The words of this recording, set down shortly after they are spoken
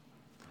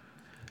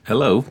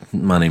Hello,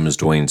 my name is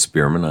Dwayne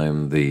Spearman. I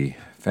am the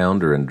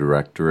founder and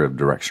director of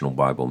Directional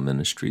Bible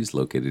Ministries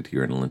located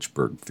here in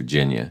Lynchburg,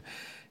 Virginia,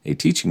 a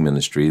teaching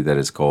ministry that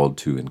is called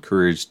to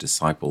encourage,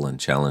 disciple, and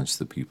challenge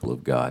the people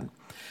of God.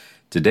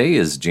 Today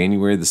is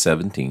January the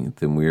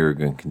 17th, and we are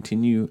going to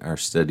continue our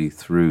study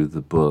through the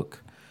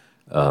book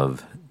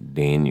of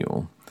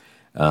Daniel.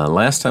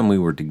 Last time we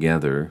were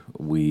together,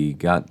 we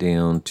got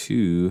down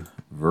to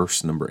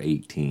verse number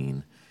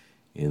 18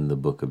 in the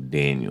book of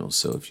Daniel.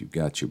 So if you've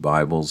got your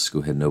Bibles, go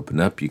ahead and open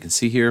up. You can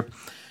see here,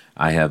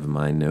 I have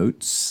my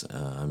notes.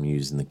 I'm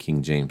using the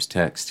King James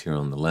text here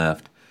on the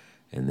left,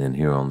 and then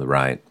here on the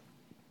right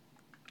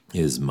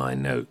is my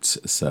notes.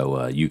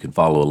 So you can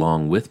follow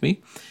along with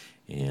me.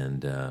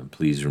 And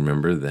please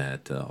remember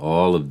that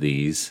all of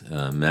these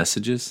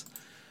messages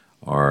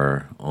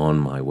are on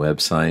my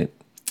website.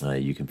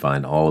 You can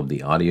find all of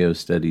the audio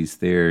studies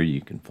there.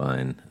 You can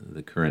find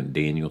the current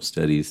Daniel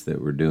studies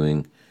that we're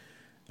doing.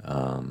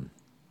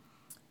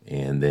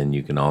 And then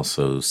you can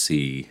also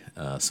see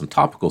some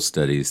topical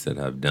studies that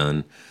I've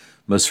done.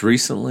 Most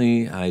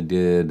recently, I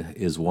did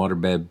Is Water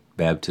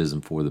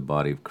Baptism for the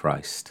Body of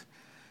Christ?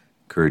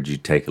 Encourage you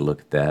to take a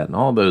look at that. And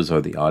all those are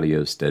the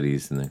audio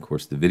studies. And then, of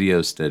course, the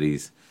video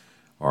studies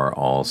are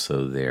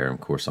also there.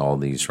 Of course, all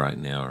these right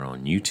now are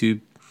on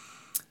YouTube.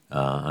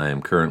 I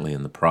am currently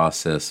in the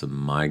process of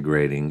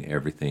migrating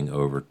everything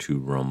over to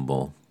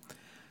Rumble.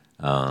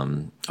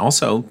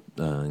 Also,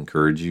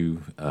 encourage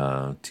you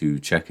to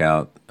check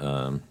out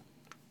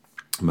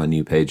my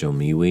new page on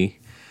MeWe.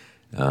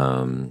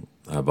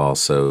 I've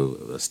also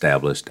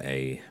established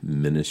a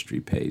ministry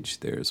page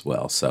there as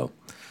well. So,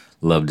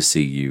 love to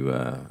see you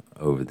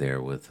over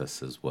there with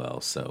us as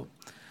well. So,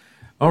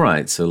 all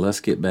right, so let's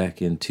get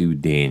back into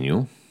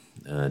Daniel.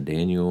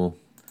 Daniel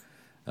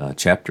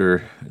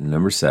chapter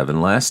number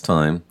 7. Last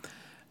time,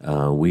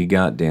 we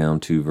got down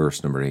to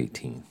verse number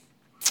 18.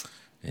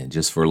 And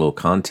just for a little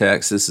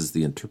context, this is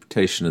the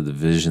interpretation of the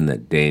vision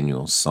that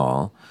Daniel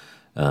saw.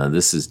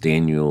 This is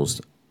Daniel's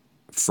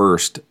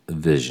first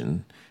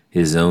vision,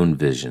 his own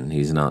vision.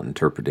 He's not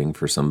interpreting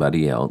for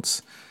somebody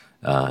else.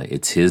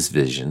 It's his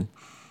vision.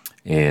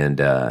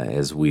 And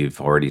as we've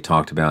already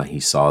talked about, he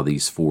saw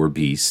these 4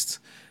 beasts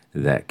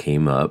that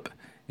came up.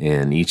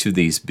 And each of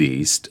these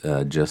beasts,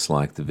 just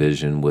like the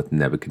vision with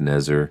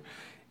Nebuchadnezzar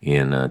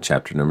in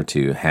chapter number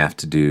 2, have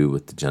to do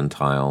with the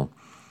Gentile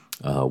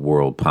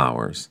world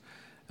powers.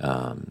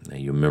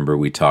 You remember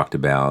we talked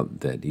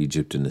about that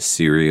Egypt and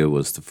Assyria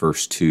was the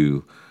first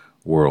 2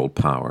 world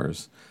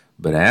powers.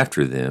 But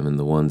after them, and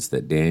the ones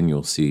that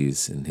Daniel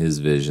sees in his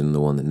vision,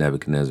 the one that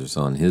Nebuchadnezzar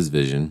saw in his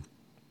vision,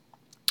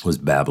 was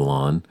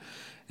Babylon,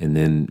 and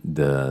then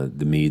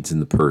the Medes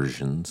and the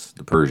Persians,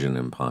 the Persian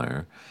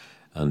Empire,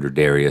 under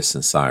Darius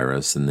and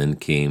Cyrus, and then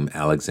came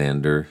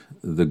Alexander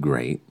the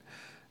Great,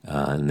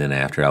 and then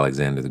after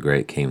Alexander the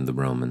Great came the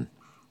Roman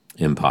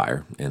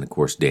Empire. And of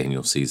course,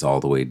 Daniel sees all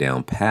the way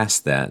down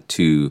past that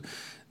to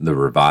the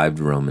revived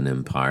Roman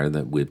Empire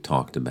that we've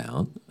talked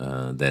about,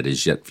 that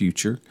is yet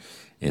future.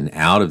 And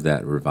out of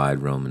that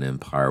revived Roman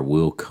Empire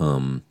will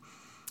come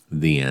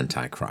the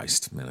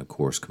Antichrist. And of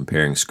course,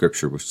 comparing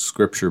scripture with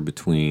scripture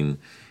between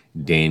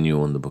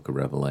Daniel and the book of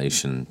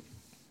Revelation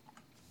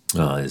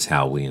is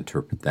how we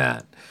interpret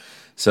that.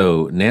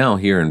 So now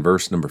here in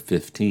verse number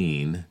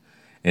 15,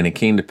 and it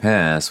came to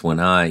pass, when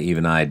I,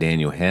 even I,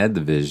 Daniel, had the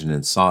vision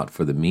and sought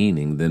for the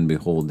meaning, then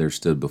behold, there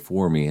stood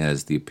before me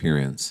as the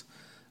appearance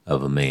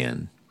of a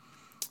man.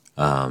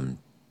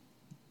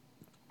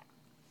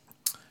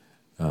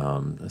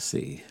 Let's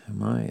see.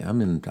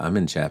 I'm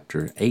in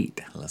chapter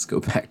 8. Let's go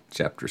back to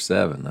chapter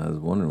 7. I was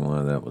wondering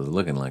why that was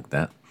looking like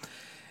that.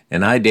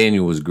 And I,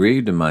 Daniel, was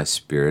grieved in my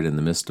spirit, in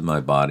the midst of my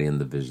body, and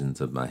the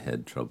visions of my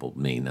head troubled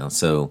me. Now,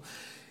 so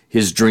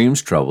his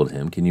dreams troubled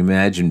him. Can you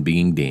imagine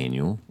being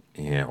Daniel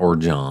or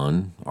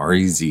John or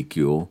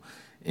Ezekiel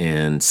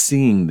and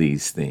seeing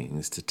these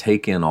things, to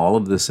take in all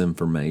of this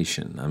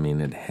information? I mean,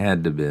 it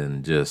had to have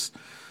been just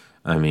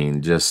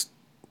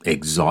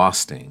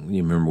exhausting.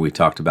 You remember we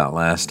talked about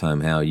last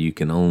time how you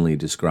can only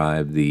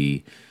describe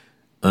the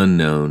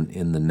unknown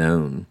in the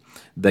known.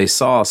 They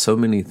saw so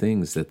many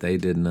things that they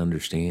didn't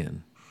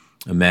understand.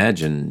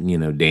 Imagine,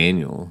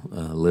 Daniel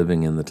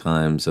living in the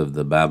times of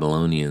the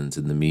Babylonians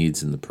and the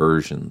Medes and the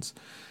Persians.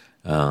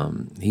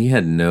 He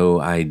had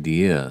no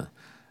idea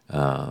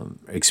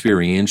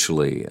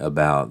experientially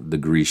about the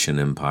Grecian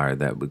Empire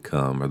that would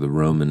come, or the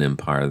Roman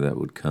Empire that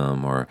would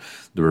come, or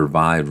the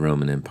revived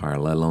Roman Empire,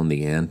 let alone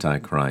the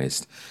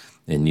Antichrist.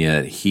 And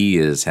yet he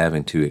is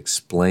having to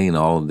explain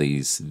all of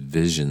these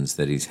visions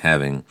that he's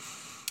having,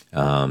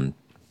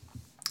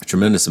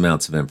 tremendous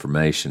amounts of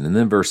information. And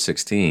then verse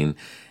 16,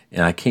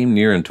 and I came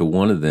near unto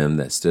one of them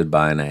that stood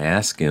by, and I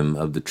asked him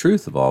of the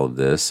truth of all of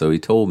this. So he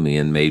told me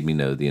and made me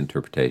know the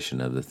interpretation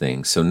of the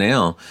thing. So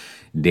now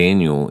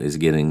Daniel is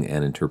getting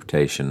an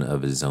interpretation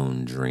of his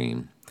own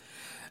dream.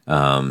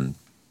 In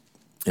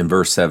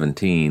verse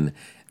 17,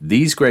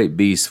 these great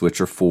beasts which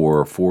are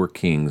 4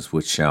 kings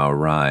which shall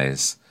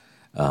arise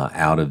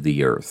out of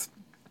the earth.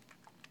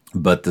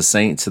 But the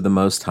saints of the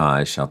Most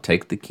High shall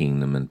take the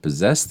kingdom and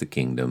possess the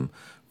kingdom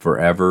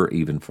forever,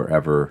 even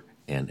forever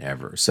and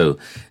ever. So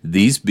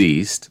these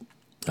beasts,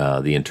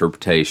 the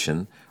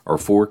interpretation, are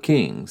four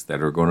kings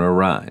that are going to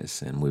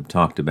arise, and we've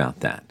talked about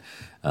that.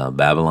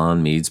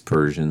 Babylon, Medes,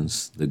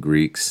 Persians, the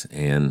Greeks,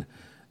 and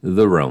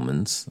the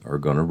Romans are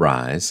going to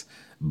rise,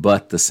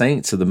 but the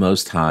saints of the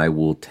Most High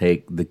will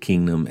take the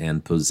kingdom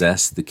and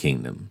possess the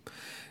kingdom.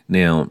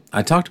 Now,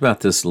 I talked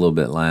about this a little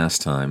bit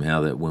last time,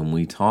 how that when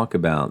we talk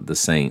about the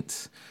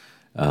saints,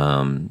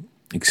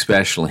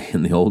 especially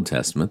in the Old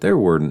Testament, there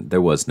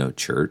was no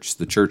church.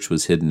 The church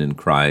was hidden in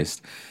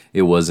Christ.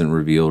 It wasn't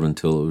revealed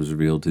until it was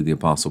revealed to the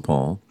Apostle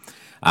Paul.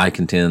 I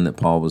contend that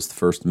Paul was the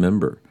first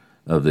member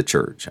of the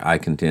church. I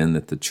contend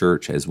that the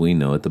church, as we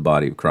know it, the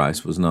body of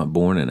Christ, was not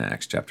born in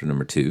Acts chapter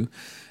number 2.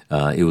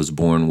 It was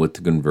born with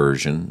the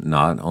conversion,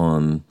 not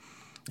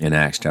in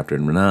Acts chapter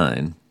number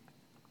 9,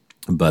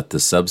 but the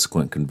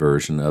subsequent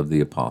conversion of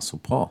the Apostle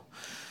Paul.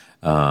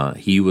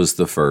 He was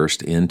the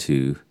first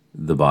into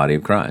the body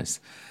of Christ.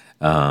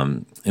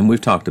 And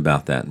we've talked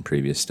about that in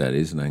previous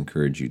studies, and I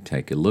encourage you to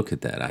take a look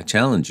at that. I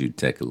challenge you to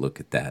take a look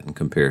at that and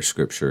compare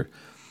Scripture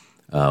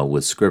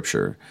with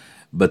Scripture.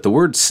 But the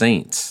word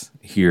saints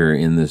here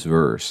in this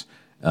verse,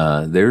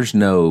 there's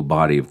no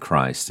body of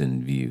Christ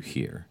in view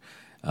here.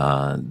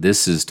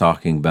 This is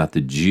talking about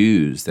the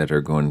Jews that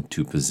are going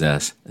to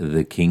possess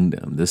the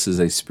kingdom. This is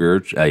a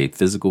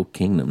physical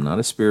kingdom, not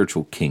a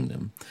spiritual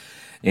kingdom.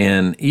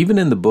 And even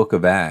in the book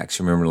of Acts,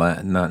 remember,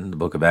 not in the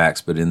book of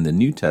Acts, but in the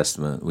New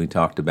Testament, we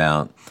talked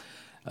about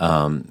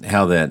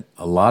how that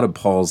a lot of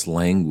Paul's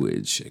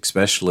language,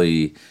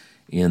 especially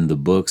in the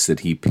books that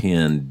he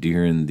penned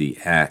during the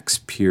Acts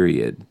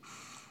period.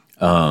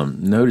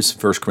 Notice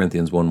 1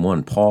 Corinthians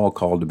 1:1, Paul,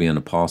 called to be an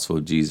apostle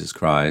of Jesus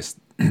Christ,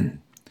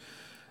 through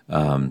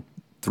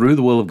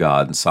the will of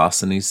God, and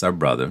Sosthenes our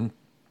brother,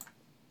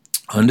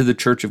 unto the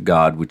church of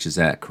God which is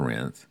at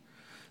Corinth,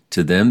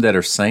 to them that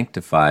are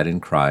sanctified in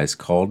Christ,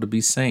 called to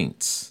be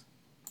saints,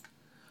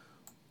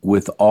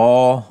 with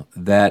all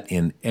that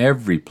in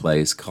every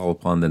place call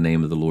upon the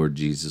name of the Lord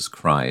Jesus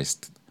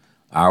Christ,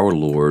 our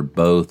Lord,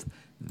 both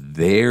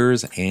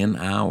theirs and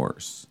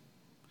ours.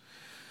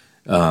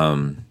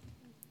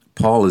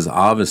 Paul is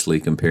obviously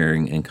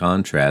comparing and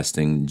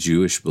contrasting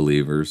Jewish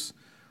believers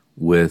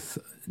with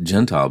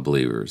Gentile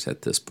believers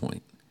at this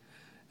point.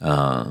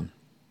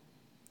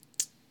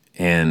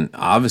 And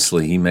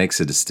obviously he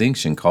makes a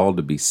distinction, called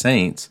to be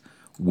saints,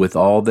 with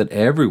all that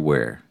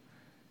everywhere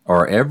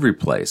or every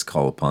place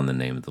call upon the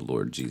name of the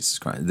Lord Jesus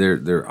Christ.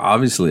 There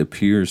obviously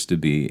appears to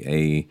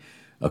be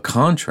a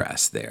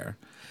contrast there.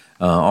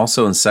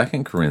 Also in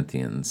 2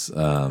 Corinthians,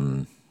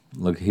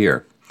 look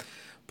here.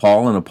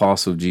 Paul, an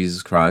apostle of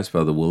Jesus Christ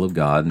by the will of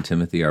God, and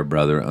Timothy our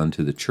brother,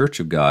 unto the church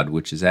of God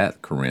which is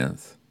at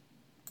Corinth,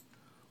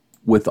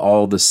 with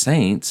all the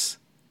saints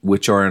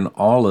which are in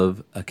all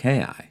of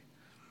Achaia.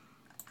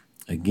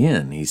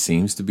 Again, he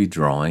seems to be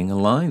drawing a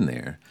line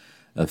there.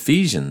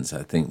 Ephesians,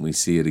 I think we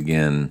see it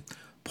again.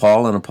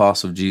 Paul, an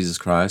apostle of Jesus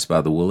Christ by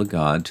the will of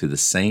God, to the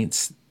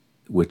saints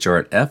which are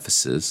at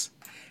Ephesus,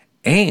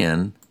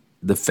 and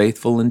the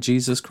faithful in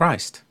Jesus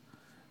Christ.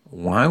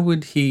 Why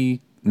would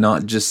he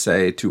not just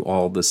say to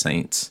all the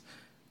saints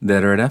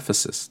that are at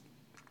Ephesus?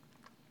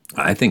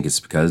 I think it's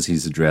because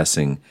he's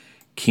addressing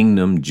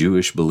kingdom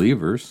Jewish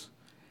believers,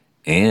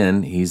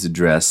 and he's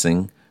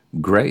addressing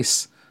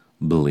grace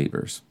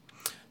believers.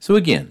 So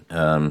again,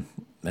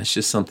 that's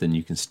just something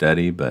you can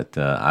study, but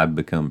I've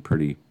become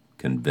pretty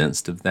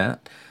convinced of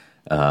that.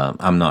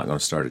 I'm not going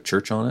to start a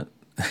church on it,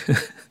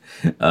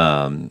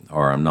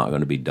 or I'm not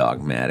going to be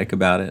dogmatic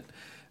about it,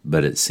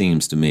 but it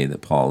seems to me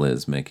that Paul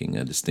is making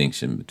a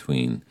distinction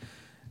between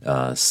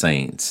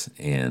saints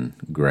and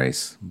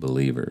grace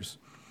believers.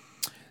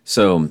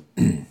 So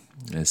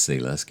let's see,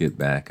 let's get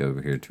back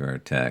over here to our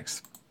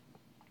text.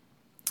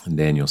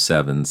 Daniel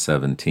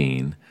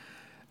 7:17.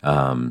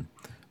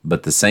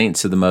 But the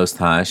saints of the Most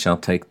High shall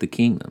take the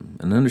kingdom.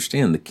 And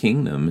understand, the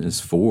kingdom is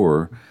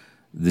for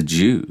the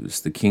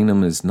Jews. The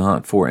kingdom is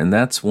not for, and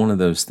that's one of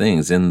those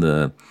things in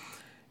the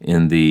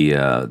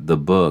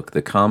book,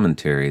 the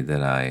commentary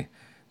that I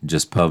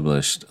just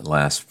published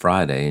last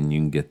Friday, and you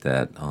can get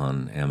that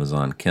on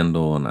Amazon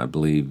Kindle, and I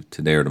believe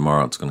today or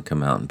tomorrow it's going to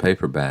come out in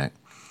paperback.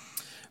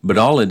 But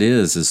all it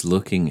is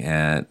looking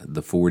at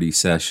the 40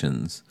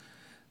 sessions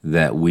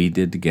that we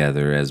did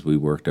together as we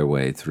worked our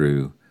way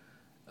through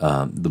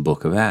the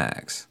book of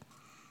Acts.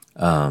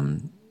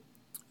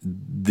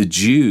 The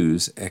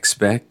Jews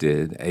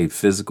expected a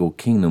physical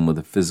kingdom with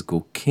a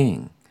physical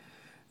king.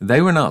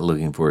 They were not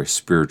looking for a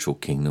spiritual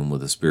kingdom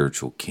with a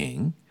spiritual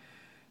king.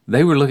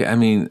 They were looking,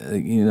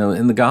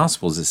 in the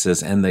Gospels it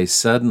says, and they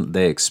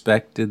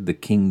expected the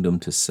kingdom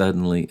to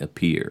suddenly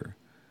appear.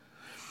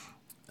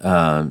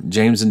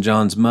 James and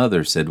John's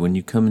mother said, when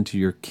you come into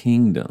your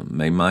kingdom,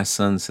 may my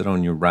son sit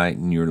on your right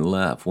and your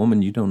left.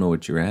 Woman, you don't know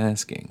what you're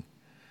asking.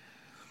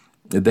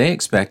 They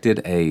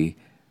expected a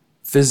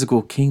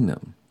physical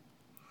kingdom.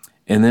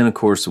 And then, of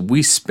course,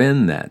 we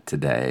spin that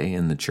today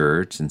in the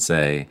church and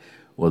say,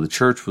 well, the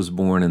church was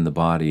born in the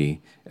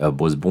body,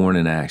 was born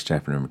in Acts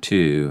chapter number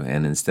 2,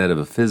 and instead of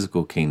a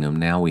physical kingdom,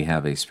 now we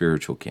have a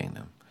spiritual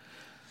kingdom.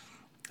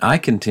 I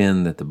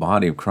contend that the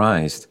body of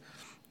Christ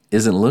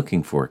isn't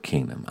looking for a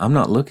kingdom. I'm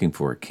not looking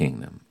for a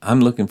kingdom.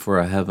 I'm looking for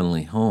a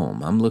heavenly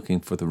home. I'm looking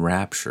for the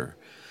rapture.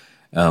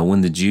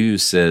 When the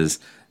Jews says,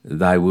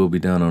 "Thy will be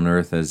done on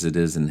earth as it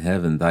is in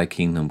heaven, thy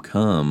kingdom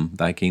come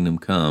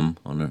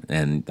on earth,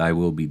 and thy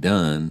will be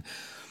done,"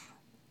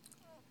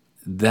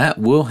 that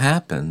will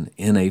happen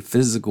in a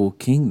physical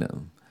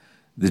kingdom.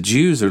 The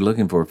Jews are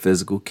looking for a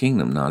physical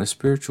kingdom, not a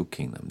spiritual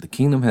kingdom. The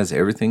kingdom has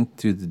everything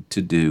to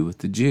do with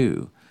the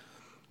Jew.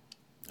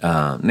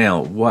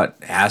 Now, what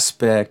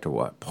aspect or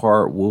what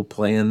part will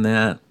play in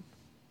that,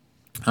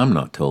 I'm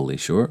not totally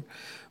sure.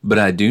 But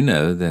I do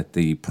know that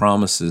the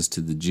promises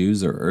to the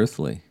Jews are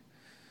earthly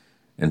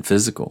and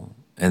physical,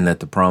 and that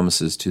the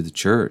promises to the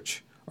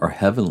church are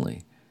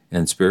heavenly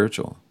and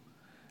spiritual.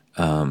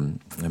 We've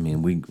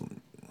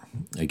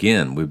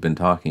been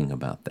talking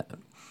about that.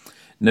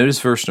 Notice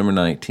verse number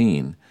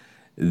 19.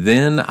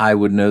 Then I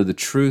would know the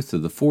truth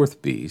of the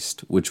fourth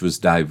beast, which was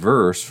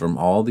diverse from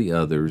all the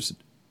others,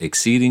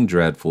 exceeding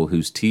dreadful,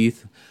 whose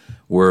teeth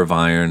were of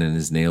iron and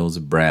his nails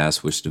of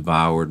brass, which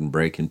devoured and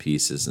brake in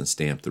pieces and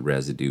stamped the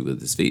residue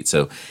with his feet.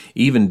 So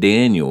even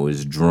Daniel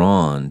is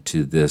drawn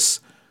to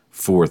this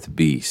fourth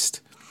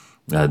beast,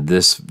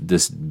 this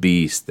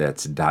beast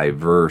that's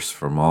diverse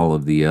from all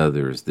of the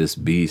others, this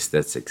beast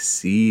that's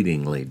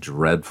exceedingly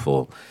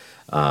dreadful.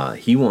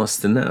 He wants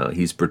to know.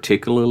 He's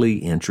particularly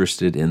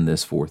interested in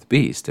this fourth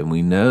beast, and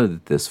we know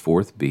that this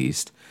fourth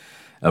beast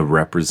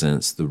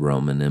represents the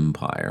Roman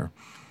Empire.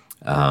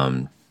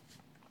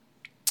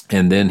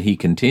 And then he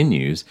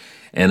continues,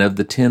 and of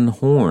the 10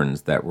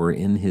 horns that were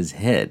in his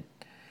head,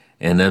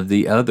 and of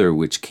the other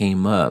which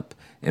came up,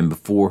 and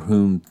before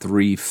whom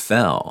 3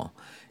 fell.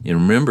 And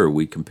remember,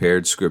 we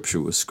compared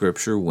Scripture with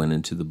Scripture, went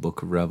into the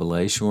book of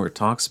Revelation, where it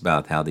talks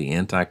about how the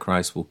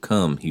Antichrist will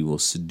come. He will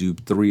subdue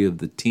 3 of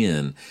the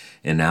 10,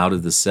 and out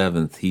of the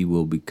 7th he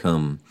will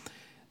become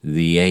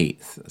the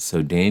 8th.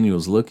 So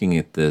Daniel's looking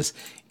at this,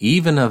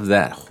 even of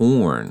that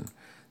horn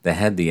that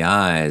had the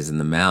eyes and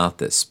the mouth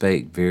that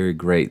spake very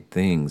great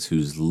things,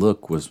 whose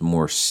look was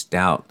more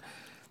stout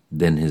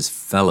than his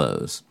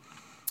fellows.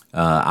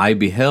 I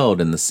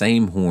beheld, and the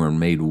same horn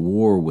made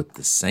war with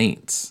the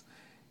saints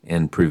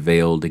and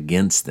prevailed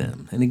against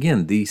them. And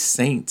again, these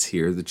saints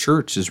here, the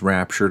church is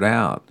raptured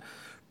out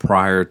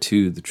prior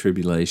to the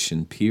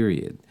tribulation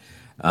period.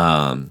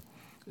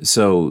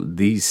 So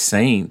these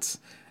saints,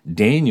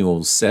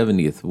 Daniel's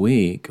 70th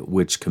week,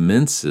 which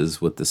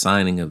commences with the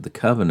signing of the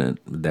covenant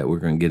that we're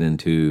going to get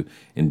into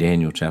in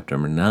Daniel chapter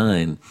number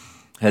 9,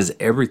 has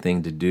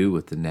everything to do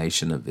with the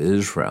nation of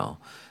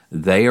Israel.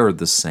 They are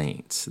the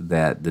saints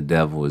that the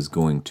devil is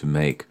going to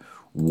make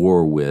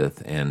war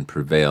with and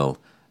prevail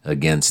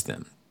against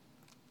them.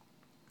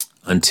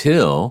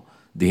 Until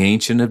the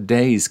Ancient of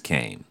Days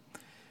came,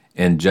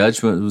 and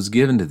judgment was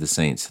given to the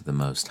saints of the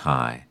Most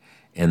High.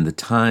 And the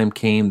time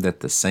came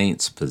that the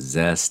saints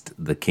possessed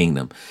the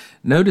kingdom.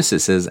 Notice it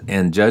says,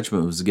 and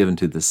judgment was given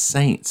to the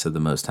saints of the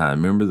Most High.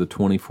 Remember the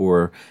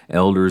 24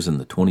 elders and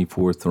the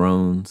 24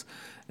 thrones?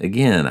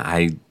 Again,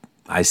 I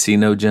see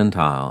no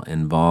Gentile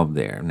involved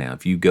there. Now,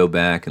 if you go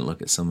back and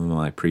look at some of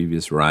my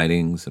previous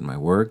writings and my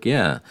work,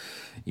 I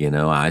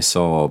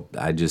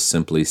just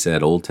simply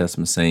said Old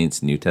Testament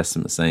saints, New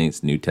Testament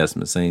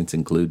saints,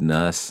 including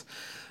us.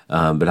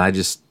 But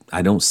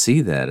I don't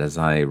see that as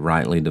I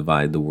rightly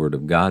divide the Word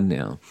of God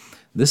now.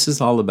 This is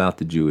all about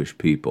the Jewish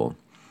people.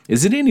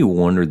 Is it any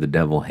wonder the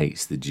devil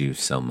hates the Jews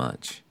so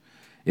much?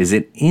 Is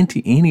it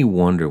any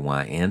wonder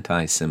why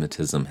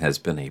anti-Semitism has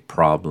been a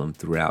problem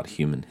throughout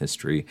human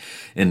history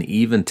and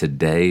even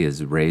today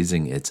is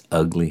raising its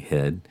ugly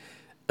head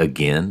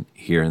again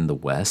here in the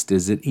West?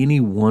 Is it any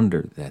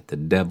wonder that the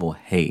devil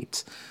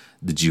hates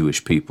the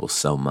Jewish people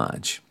so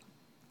much?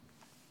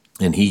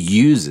 And he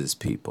uses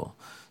people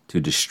to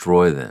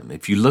destroy them.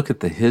 If you look at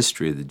the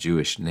history of the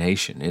Jewish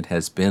nation, it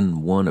has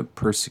been one of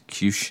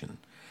persecution.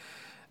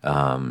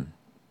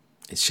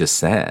 It's just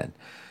sad.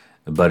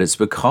 But it's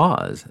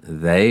because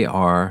they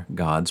are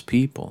God's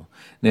people.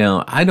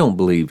 Now, I don't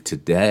believe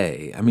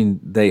today,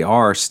 they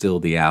are still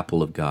the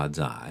apple of God's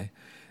eye.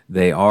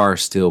 They are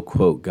still,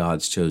 quote,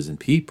 God's chosen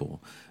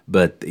people.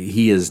 But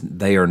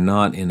they are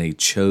not in a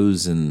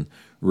chosen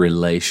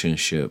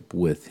relationship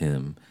with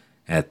him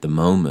at the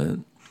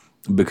moment,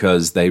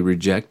 because they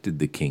rejected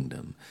the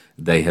kingdom.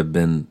 They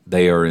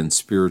are in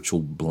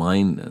spiritual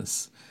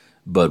blindness.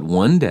 But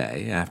one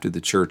day, after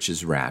the church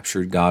is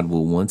raptured, God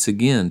will once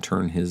again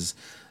turn his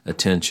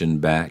attention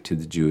back to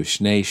the Jewish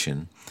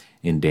nation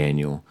in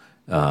Daniel's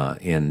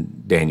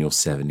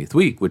 70th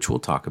week, which we'll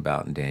talk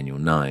about in Daniel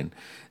 9.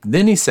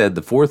 Then he said,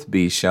 the fourth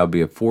beast shall be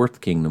a fourth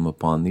kingdom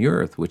upon the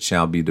earth, which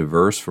shall be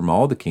diverse from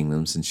all the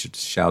kingdoms, and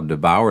shall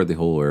devour the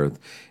whole earth,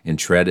 and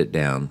tread it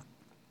down,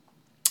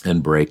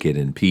 and break it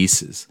in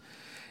pieces.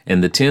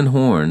 And the 10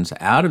 horns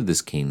out of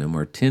this kingdom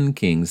are 10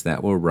 kings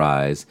that will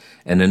rise,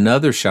 and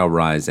another shall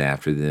rise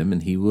after them,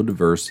 and he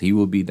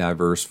will be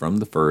diverse from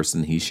the first,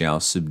 and he shall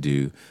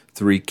subdue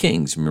 3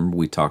 kings. Remember,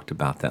 we talked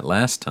about that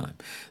last time.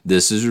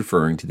 This is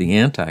referring to the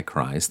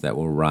Antichrist that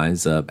will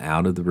rise up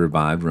out of the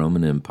revived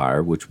Roman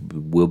Empire, which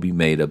will be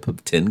made up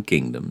of 10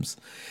 kingdoms.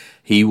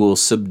 He will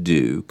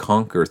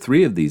conquer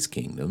 3 of these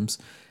kingdoms,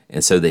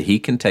 and so that he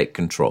can take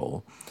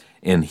control,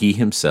 and he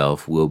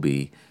himself will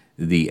be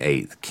the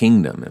 8th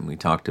kingdom. And we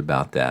talked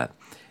about that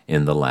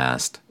in the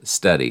last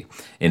study.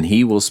 And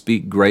he will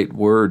speak great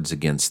words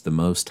against the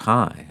Most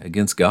High,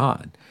 against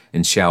God,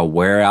 and shall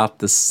wear out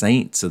the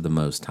saints of the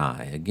Most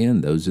High.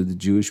 Again, those are the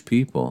Jewish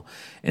people,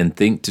 and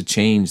think to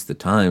change the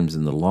times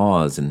and the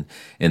laws, and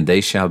they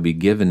shall be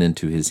given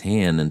into his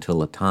hand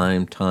until a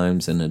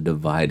times, and a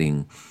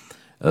dividing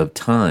of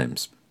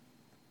times.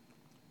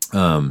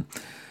 But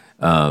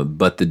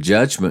the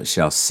judgment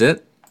shall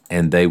sit,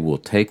 and they will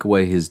take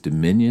away his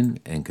dominion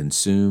and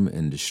consume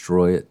and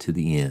destroy it to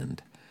the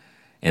end.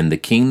 And the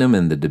kingdom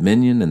and the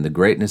dominion and the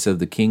greatness of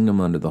the kingdom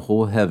under the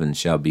whole heaven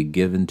shall be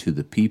given to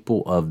the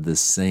people of the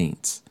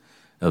saints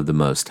of the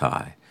Most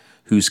High,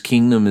 whose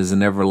kingdom is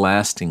an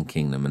everlasting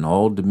kingdom, and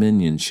all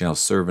dominions shall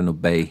serve and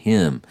obey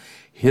him.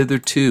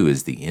 Hitherto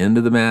is the end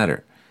of the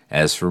matter.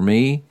 As for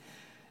me,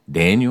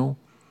 Daniel,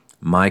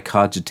 my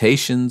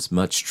cogitations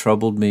much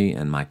troubled me,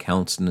 and my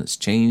countenance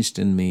changed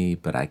in me,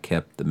 but I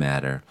kept the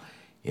matter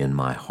in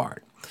my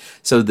heart.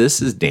 So this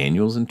is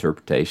Daniel's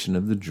interpretation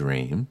of the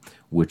dream,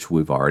 which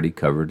we've already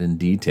covered in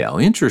detail.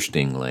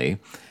 Interestingly,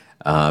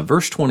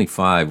 verse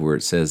 25, where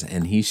it says,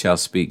 and he shall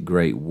speak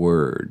great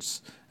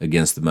words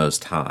against the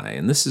Most High,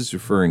 and this is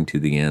referring to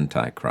the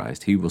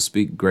Antichrist. He will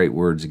speak great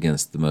words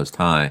against the Most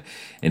High,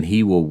 and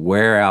he will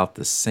wear out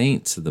the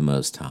saints of the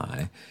Most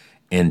High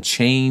and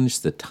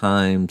change the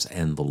times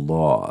and the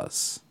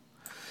laws.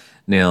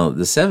 Now,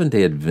 the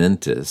Seventh-day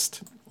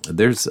Adventist,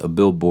 there's a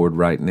billboard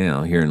right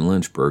now here in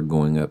Lynchburg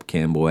going up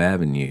Campbell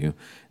Avenue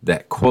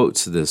that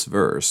quotes this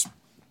verse.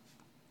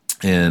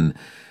 And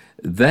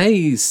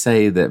they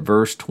say that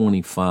verse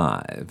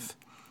 25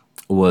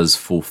 was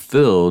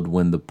fulfilled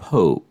when the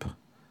Pope,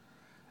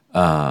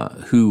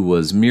 who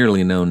was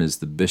merely known as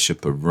the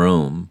Bishop of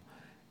Rome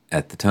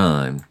at the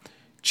time,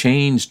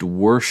 changed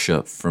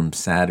worship from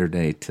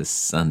Saturday to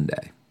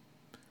Sunday.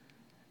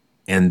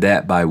 And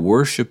that by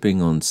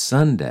worshiping on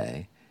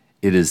Sunday,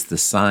 it is the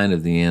sign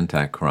of the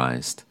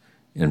Antichrist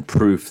and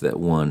proof that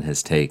one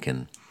has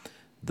taken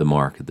the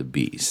mark of the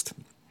beast.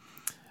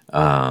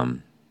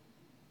 So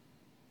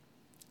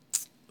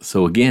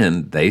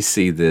again, they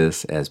see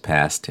this as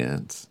past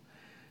tense.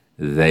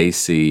 They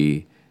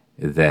see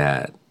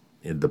that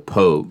the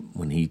Pope,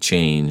 when he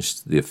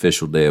changed the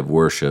official day of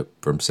worship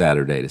from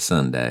Saturday to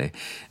Sunday,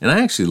 and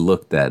I actually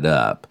looked that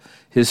up,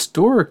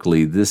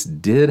 historically, this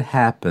did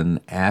happen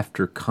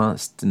after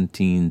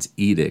Constantine's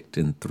edict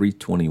in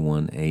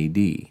 321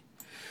 AD,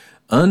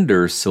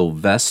 under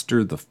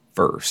Sylvester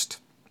I,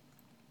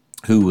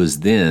 who was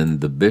then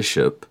the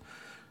Bishop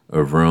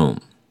of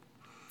Rome.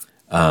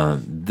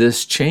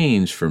 This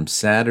change from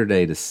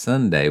Saturday to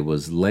Sunday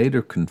was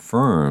later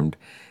confirmed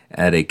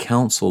at a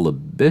council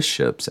of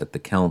bishops at the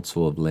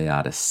Council of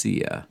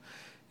Laodicea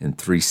in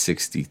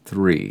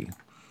 363.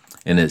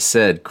 And it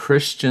said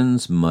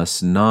Christians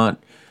must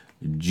not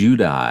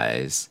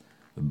Judaize,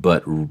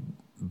 but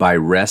by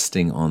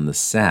resting on the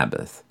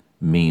Sabbath,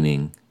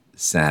 meaning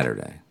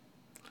Saturday.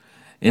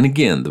 And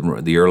again,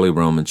 the early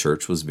Roman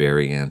church was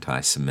very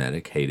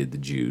anti-Semitic, hated the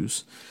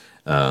Jews.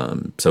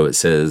 So it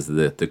says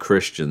that the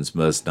Christians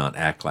must not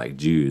act like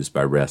Jews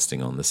by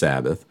resting on the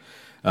Sabbath.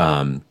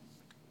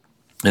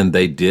 And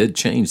they did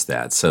change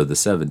that. So the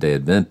Seventh-day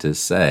Adventists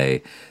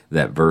say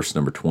that verse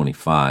number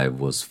 25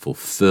 was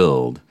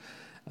fulfilled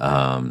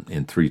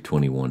in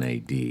 321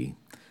 AD.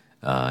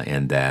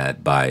 And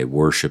that by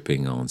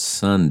worshiping on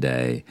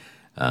Sunday,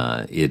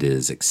 it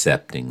is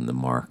accepting the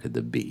mark of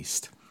the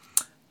beast.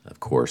 Of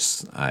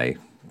course, I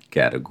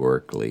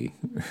categorically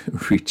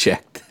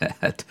reject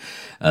that.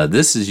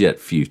 This is yet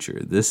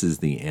future. This is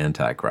the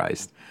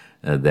Antichrist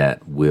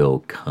that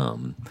will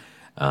come.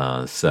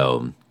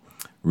 So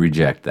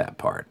reject that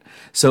part.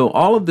 So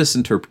all of this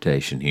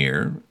interpretation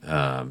here,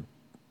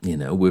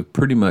 we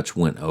pretty much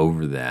went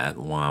over that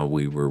while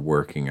we were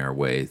working our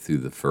way through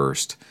the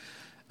first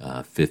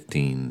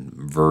 15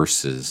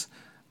 verses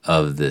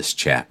of this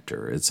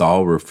chapter. It's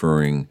all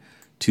referring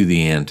to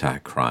the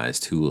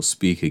Antichrist who will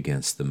speak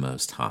against the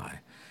Most High.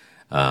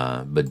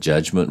 But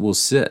judgment will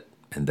sit,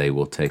 and they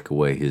will take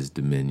away his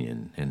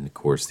dominion. And of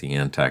course, the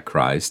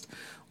Antichrist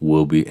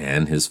will be,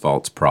 and his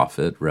false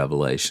prophet,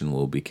 Revelation,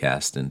 will be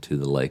cast into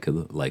the lake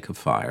of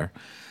fire.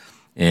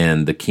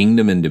 And the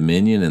kingdom and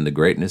dominion and the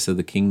greatness of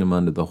the kingdom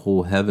under the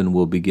whole heaven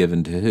will be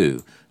given to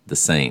who? The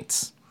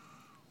saints,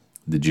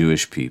 the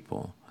Jewish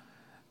people.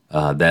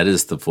 That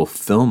is the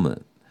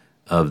fulfillment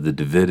of the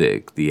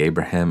Davidic, the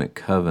Abrahamic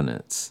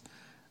covenants.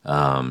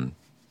 And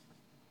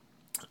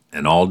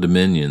all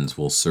dominions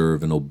will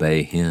serve and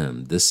obey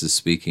him. This is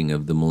speaking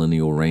of the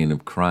millennial reign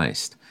of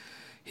Christ.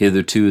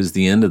 Hitherto is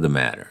the end of the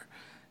matter.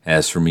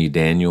 As for me,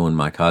 Daniel, and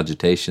my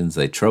cogitations,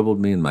 they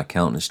troubled me, and my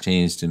countenance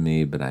changed in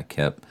me, but I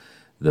kept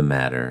the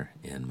matter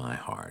in my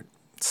heart.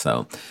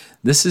 So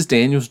this is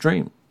Daniel's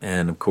dream.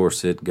 And of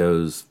course, it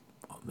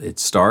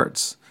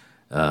starts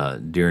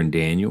during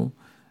Daniel.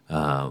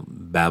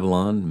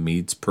 Babylon,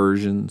 Medes,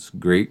 Persians,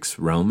 Greeks,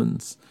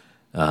 Romans,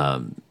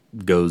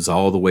 goes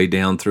all the way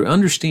down through.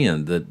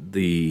 Understand that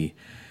the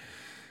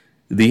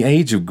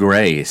age of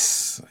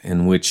grace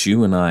in which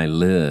you and I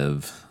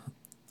live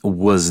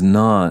was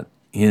not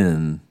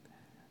in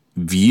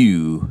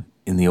view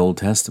in the Old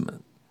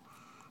Testament.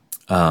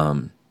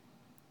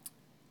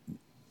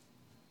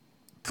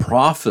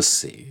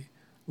 Prophecy,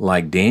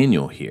 like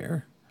Daniel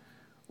here,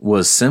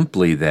 was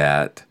simply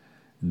that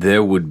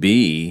there would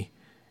be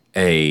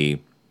a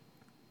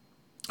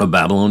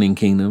Babylonian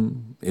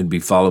kingdom. It'd be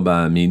followed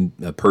by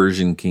a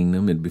Persian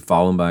kingdom. It'd be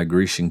followed by a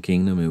Grecian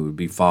kingdom. It would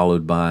be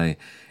followed by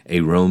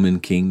a Roman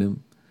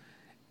kingdom.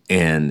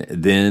 And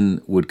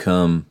then would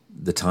come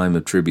the time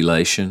of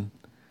tribulation,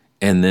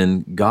 and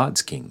then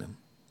God's kingdom.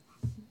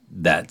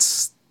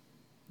 That's,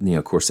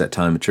 of course, that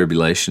time of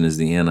tribulation is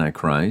the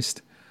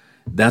Antichrist.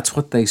 That's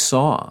what they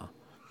saw.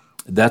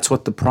 That's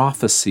what the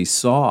prophecy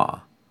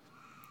saw.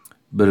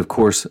 But of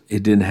course,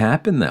 it didn't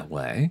happen that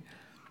way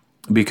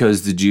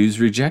because the Jews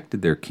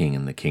rejected their king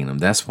in the kingdom.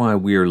 That's why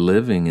we are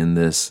living in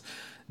this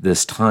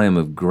time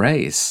of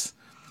grace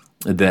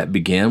that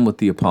began with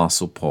the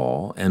Apostle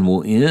Paul and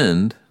will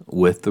end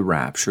with the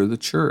rapture of the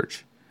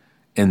church.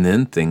 And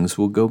then things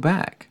will go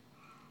back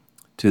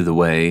to the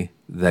way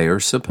they are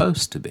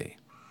supposed to be.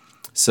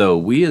 So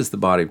we as the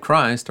body of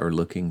Christ are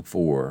looking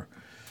for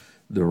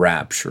the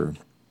rapture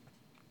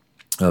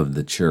of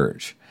the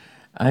church.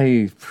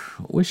 I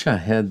wish I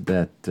had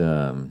that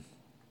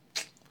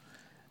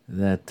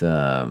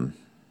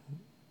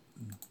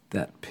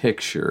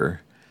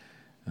picture.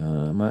 I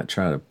might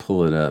try to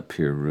pull it up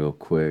here real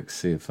quick,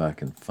 see if I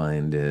can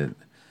find it.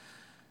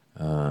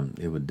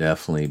 It would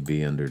definitely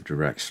be under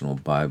Directional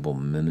Bible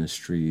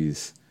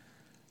Ministries.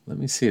 Let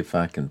me see if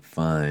I can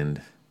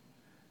find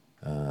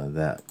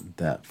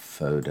that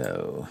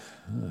photo.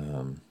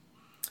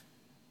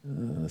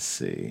 Let's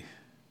see.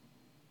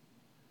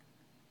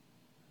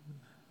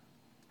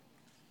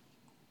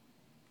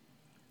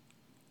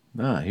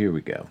 Here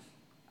we go.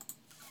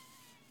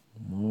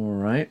 All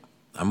right.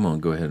 I'm going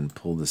to go ahead and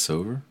pull this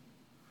over.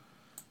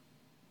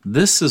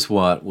 This is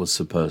what was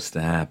supposed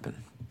to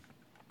happen.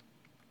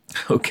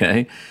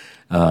 Okay.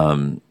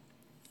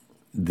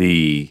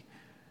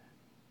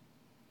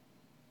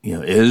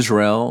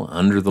 Israel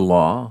under the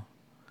law,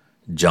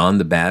 John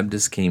the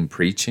Baptist came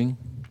preaching.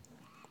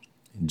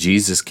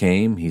 Jesus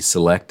came, he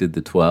selected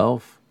the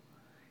 12.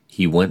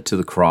 He went to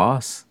the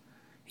cross.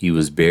 He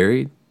was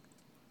buried.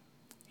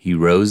 He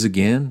rose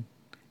again.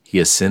 He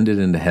ascended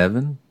into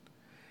heaven.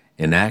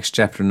 In Acts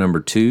chapter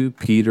number 2,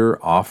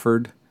 Peter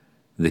offered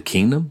the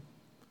kingdom.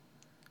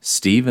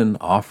 Stephen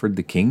offered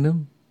the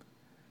kingdom.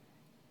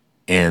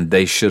 And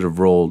they should have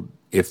rolled,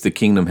 if the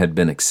kingdom had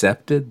been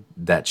accepted,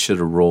 that should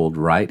have rolled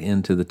right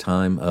into the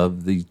time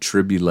of the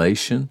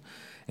tribulation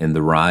and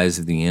the rise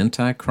of the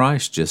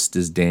Antichrist, just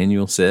as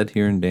Daniel said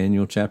here in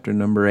Daniel chapter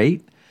number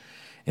 8.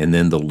 And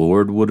then the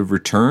Lord would have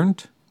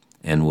returned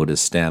and would have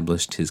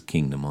established his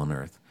kingdom on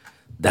earth.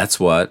 That's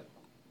what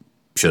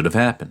should have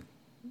happened.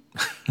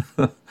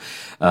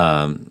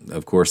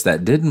 Of course,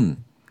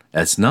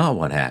 that's not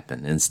what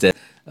happened. Instead,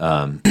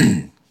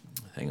 hang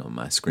on,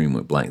 my screen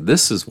went blank.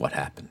 This is what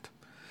happened.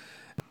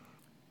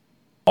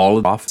 All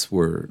of the prophets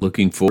were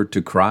looking forward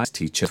to Christ.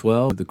 He chose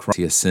 12, the Christ,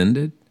 he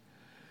ascended.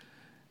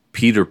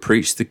 Peter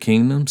preached the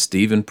kingdom,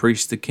 Stephen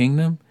preached the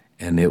kingdom,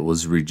 and it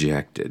was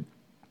rejected.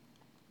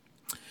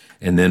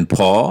 And then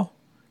Paul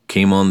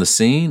came on the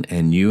scene,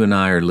 and you and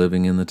I are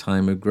living in the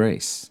time of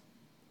grace.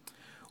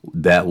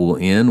 That will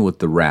end with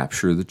the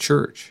rapture of the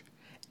church.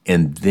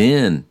 And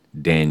then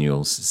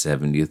Daniel's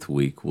 70th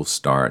week will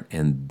start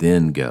and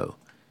then go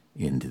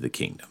into the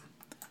kingdom.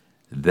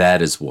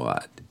 That is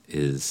what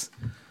is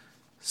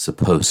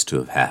supposed to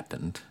have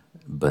happened,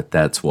 but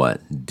that's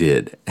what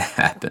did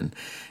happen.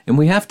 And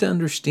we have to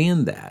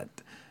understand that.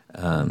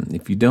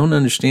 If you don't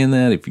understand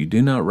that, if you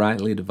do not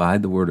rightly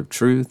divide the word of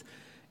truth,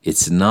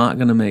 it's not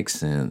going to make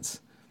sense,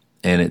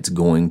 and it's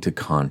going to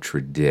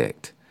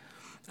contradict.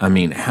 I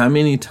mean, how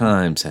many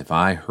times have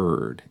I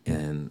heard,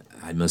 and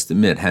I must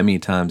admit, how many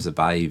times have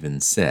I even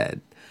said,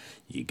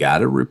 you got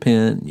to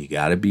repent, you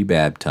got to be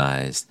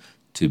baptized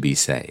to be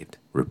saved.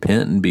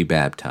 Repent and be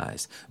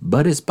baptized.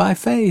 But it's by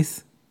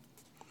faith.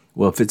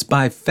 Well, if it's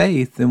by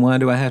faith, then why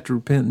do I have to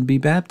repent and be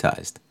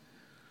baptized?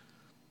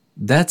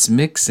 That's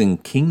mixing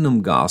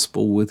kingdom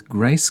gospel with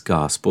grace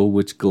gospel,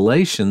 which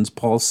Galatians,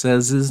 Paul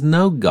says, is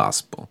no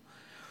gospel.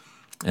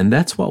 And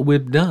that's what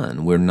we've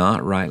done. We're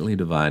not rightly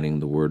dividing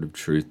the word of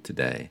truth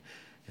today,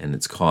 and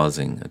it's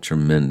causing a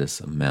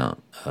tremendous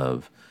amount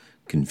of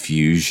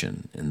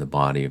confusion in the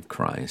body of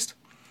Christ.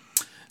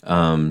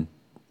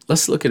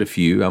 Let's look at a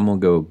few. I'm going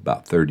to go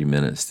about 30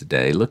 minutes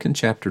today. Look in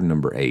chapter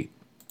number 8.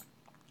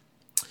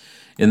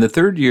 In the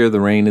 3rd year of the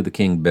reign of the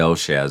king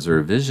Belshazzar,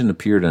 a vision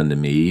appeared unto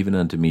me, even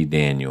unto me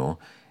Daniel,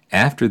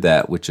 after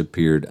that which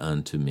appeared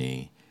unto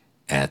me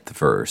at the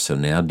first. So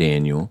now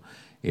Daniel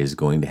is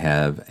going to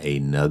have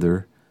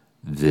another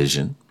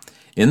vision.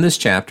 In this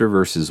chapter,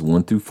 verses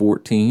 1 through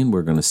 14,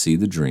 we're going to see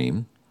the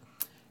dream.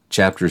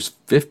 Chapters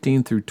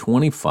 15 through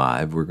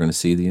 25, we're going to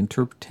see the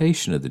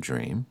interpretation of the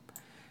dream.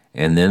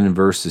 And then in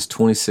verses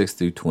 26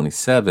 through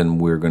 27,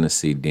 we're going to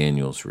see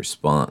Daniel's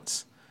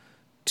response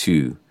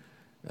to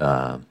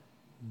the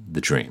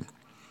dream.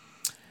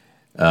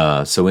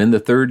 So in the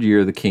third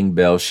year of the king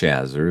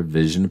Belshazzar, a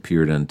vision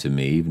appeared unto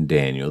me, even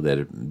Daniel,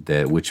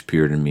 that which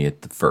appeared in me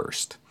at the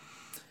first.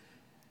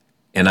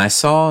 And I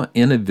saw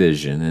in a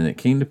vision, and it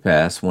came to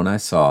pass when I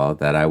saw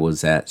that I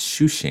was at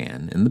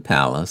Shushan in the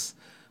palace,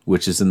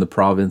 which is in the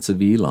province of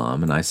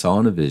Elam, and I saw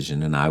in a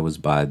vision, and I was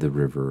by the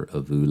river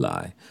of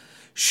Ulai.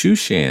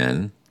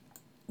 Shushan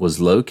was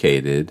the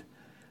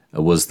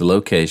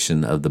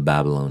location of the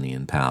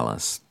Babylonian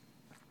palace.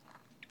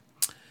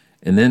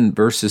 And then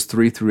verses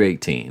 3 through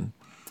 18.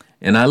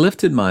 And I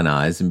lifted mine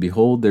eyes, and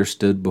behold, there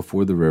stood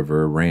before the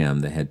river a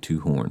ram that had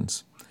 2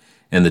 horns.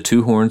 And the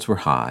 2 horns were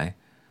high,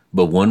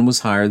 but one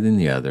was higher than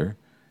the other,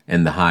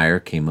 and the higher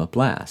came up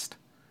last.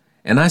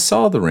 And I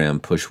saw the ram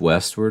push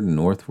westward and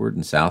northward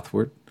and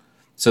southward,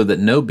 so that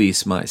no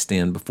beast might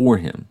stand before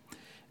him.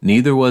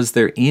 Neither was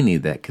there any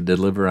that could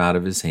deliver out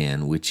of his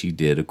hand, which he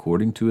did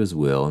according to his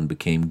will, and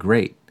became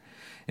great.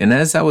 And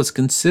as I was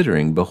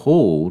considering,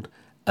 behold,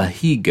 a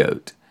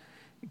he-goat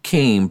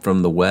came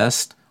from the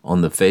west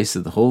on the face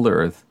of the whole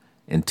earth,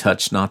 and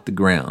touched not the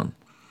ground.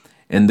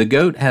 And the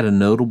goat had a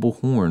notable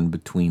horn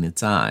between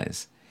its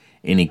eyes.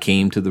 And he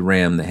came to the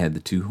ram that had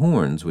the 2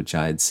 horns, which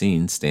I had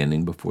seen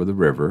standing before the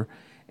river,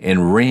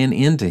 and ran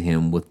into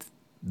him with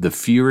the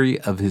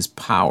fury of his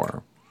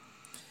power.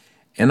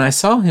 And I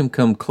saw him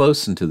come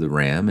close unto the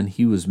ram, and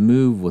he was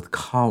moved with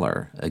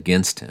choler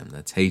against him.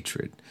 That's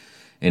hatred.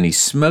 And he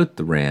smote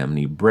the ram, and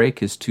he brake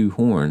his 2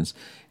 horns,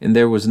 and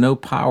there was no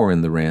power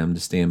in the ram to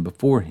stand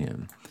before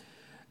him.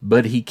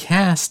 But he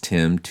cast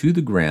him to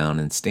the ground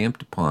and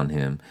stamped upon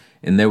him,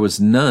 and there was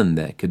none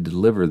that could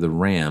deliver the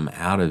ram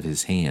out of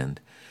his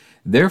hand.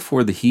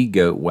 Therefore the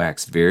he-goat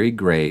waxed very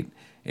great,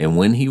 and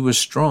when he was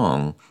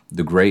strong,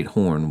 the great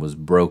horn was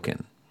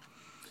broken.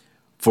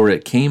 For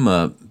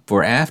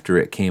after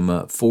it came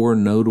up 4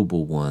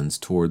 notable ones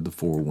toward the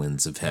 4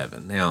 winds of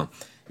heaven. Now,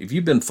 if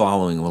you've been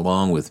following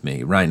along with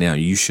me, right now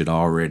you should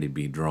already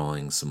be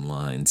drawing some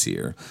lines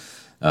here.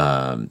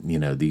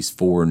 These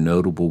 4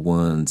 notable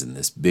ones and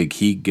this big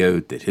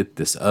he-goat that hit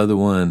this other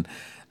one.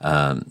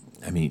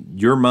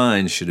 Your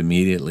mind should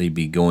immediately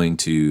be going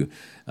to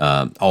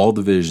all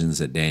the visions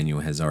that Daniel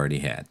has already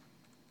had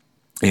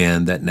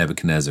and that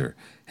Nebuchadnezzar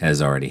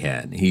has already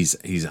had.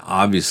 He's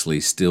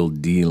obviously still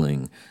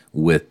dealing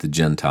with the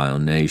Gentile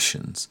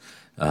nations,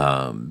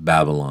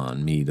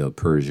 Babylon, Medo,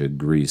 Persia,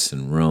 Greece,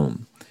 and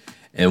Rome.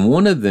 And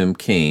one of them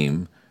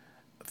came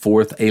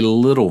forth a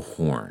little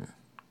horn.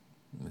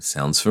 It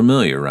sounds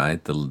familiar,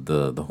 right?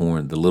 The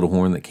horn, the little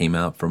horn that came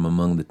out from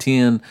among the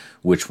 10,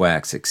 which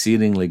waxed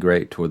exceedingly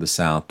great toward the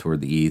south,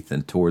 toward the east,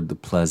 and toward the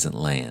pleasant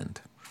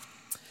land.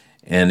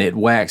 And it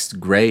waxed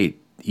great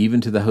even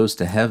to the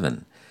host of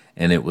heaven,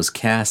 and it was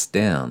cast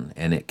down,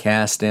 and it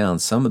cast down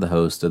some of the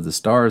host of the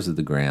stars of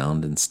the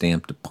ground and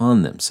stamped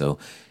upon them. So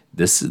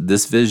this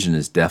vision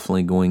is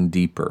definitely going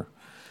deeper.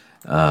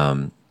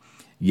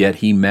 Yet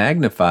he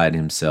magnified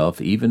himself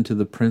even to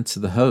the prince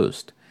of the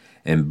host,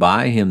 and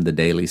by him the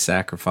daily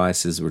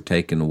sacrifices were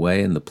taken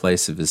away, and the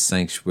place of his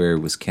sanctuary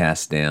was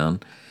cast down,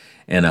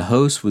 and a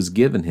host was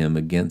given him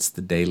against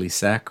the daily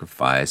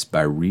sacrifice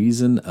by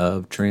reason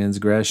of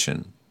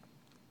transgression.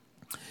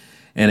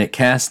 And it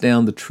cast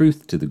down the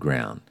truth to the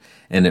ground,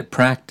 and it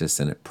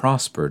practiced, and it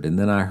prospered. And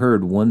then I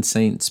heard one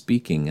saint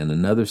speaking, and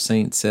another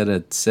saint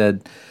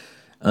said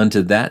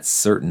unto that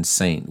certain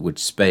saint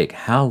which spake,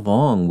 How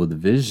long will the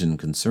vision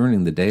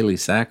concerning the daily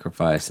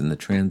sacrifice and the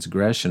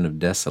transgression of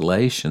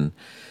desolation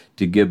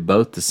to give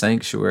both the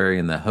sanctuary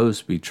and the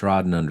host be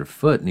trodden under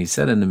foot? And he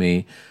said unto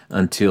me,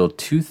 Until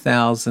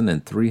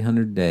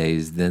 2,300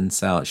 days, then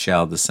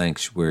shall the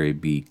sanctuary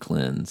be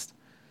cleansed.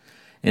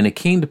 And it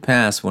came to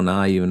pass, when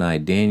even I,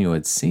 Daniel,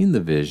 had seen the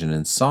vision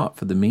and sought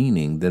for the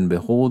meaning, then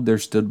behold, there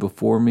stood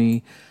before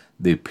me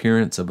the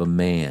appearance of a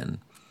man.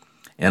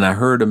 And I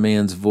heard a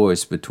man's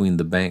voice between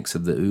the banks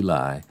of the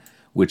Ulai,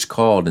 which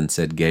called and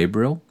said,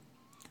 Gabriel,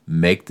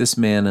 make this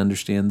man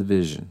understand the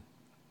vision.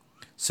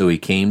 So he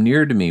came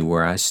near to me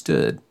where I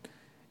stood,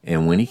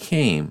 and when he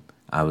came,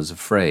 I was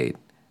afraid,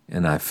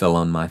 and I fell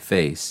on my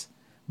face.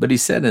 But he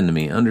said unto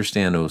me,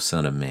 Understand, O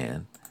son of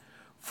man,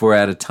 for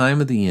at a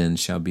time of the end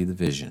shall be the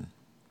vision.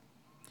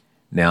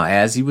 Now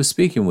as he was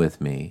speaking with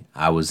me,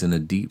 I was in a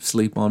deep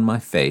sleep on my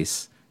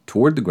face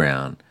toward the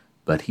ground,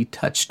 but he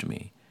touched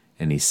me,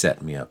 and he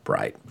set me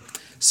upright.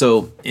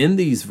 So in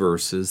these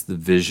verses, the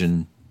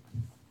vision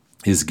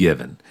is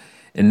given.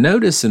 And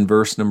notice in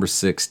verse number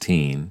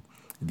 16,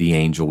 the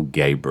angel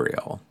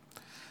Gabriel.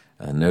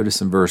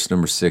 Notice in verse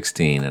number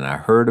 16, And I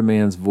heard a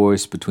man's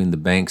voice between the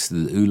banks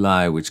of the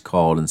Ulai, which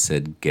called and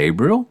said,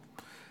 Gabriel,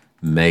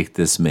 make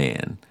this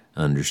man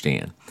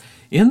understand.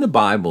 In the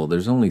Bible,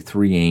 there's only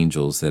three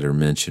angels that are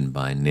mentioned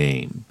by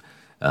name: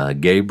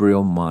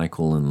 Gabriel,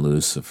 Michael, and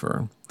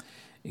Lucifer.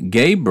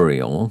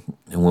 Gabriel,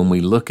 and when we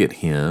look at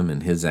him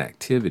and his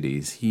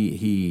activities,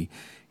 he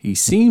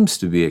seems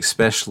to be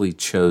especially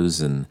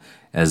chosen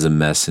as a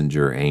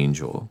messenger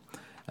angel.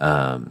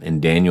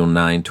 In Daniel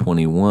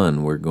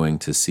 9:21, we're going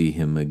to see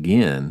him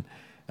again.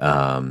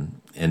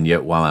 And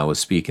yet, while I was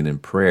speaking in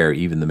prayer,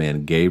 even the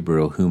man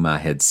Gabriel, whom I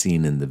had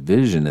seen in the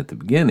vision at the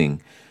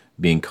beginning,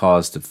 being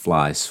caused to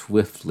fly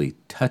swiftly,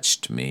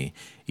 touched me,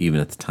 even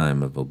at the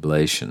time of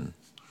oblation.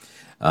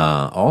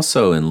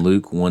 Also in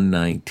Luke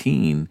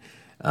 1:19,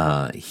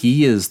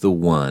 he is the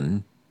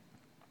one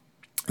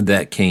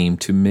that came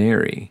to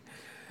Mary.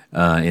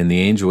 And the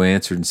angel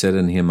answered and said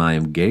unto him, I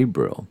am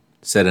Gabriel.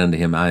 Said unto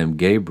him, I am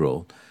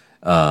Gabriel.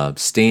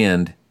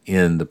 Stand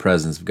in the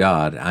presence of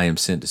God. I am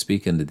sent to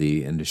speak unto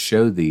thee and to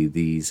show thee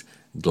these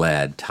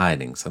glad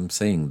tidings. I'm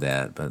saying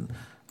that, but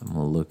I'm going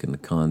to look in the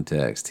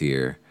context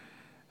here.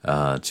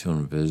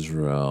 Children of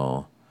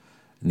Israel.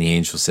 And the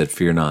angel said,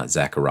 fear not,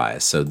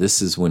 Zacharias. So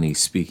this is when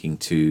he's speaking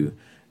to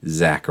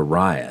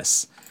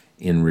Zacharias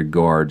in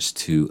regards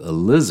to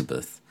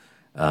Elizabeth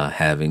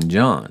having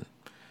John.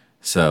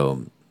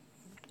 So,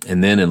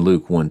 and then in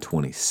Luke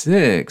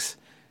 1:26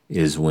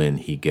 is when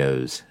he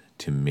goes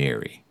to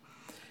Mary.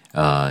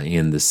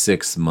 In the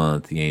 6th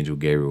month, the angel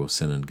Gabriel was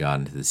sent unto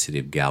God into the city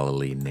of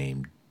Galilee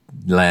named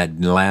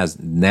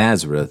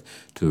Nazareth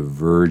to a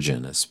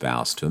virgin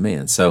espoused to a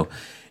man. So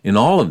in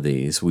all of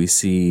these, we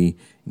see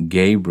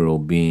Gabriel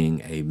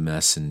being a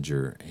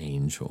messenger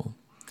angel.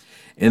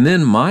 And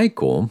then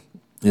Michael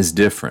is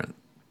different.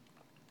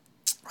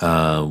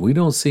 We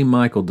don't see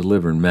Michael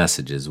delivering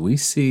messages. We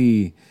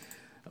see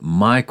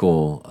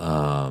Michael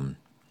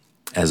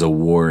as a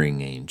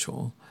warring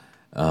angel.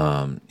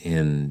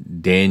 In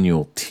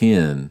Daniel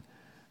 10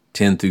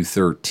 through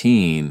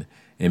 13,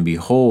 and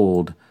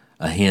behold,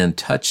 a hand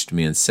touched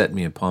me and set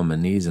me upon my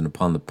knees and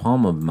upon the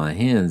palm of my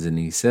hands, and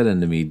he said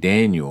unto me,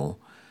 Daniel,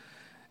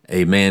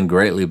 a man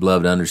greatly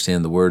beloved,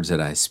 understand the words that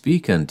I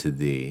speak unto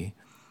thee,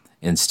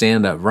 and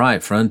stand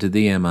upright, for unto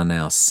thee am I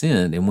now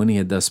sent. And when he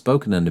had thus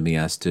spoken unto me,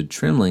 I stood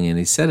trembling, and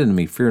he said unto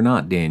me, fear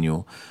not,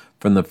 Daniel,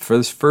 from the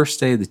first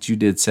day that you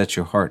did set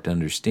your heart to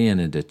understand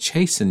and to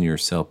chasten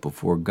yourself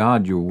before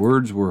God, your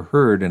words were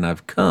heard, and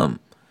I've come.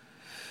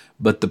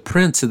 But the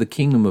prince of the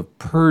kingdom of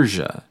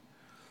Persia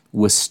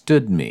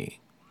withstood me.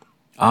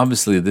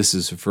 Obviously, this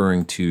is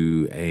referring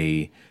to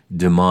a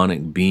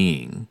demonic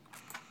being.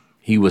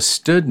 He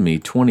withstood me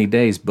 20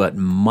 days, but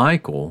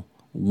Michael,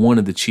 one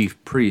of the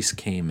chief priests,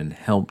 came and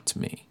helped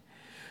me.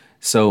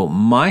 So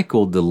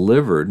Michael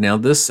delivered. Now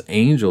this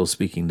angel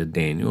speaking to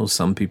Daniel,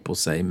 some people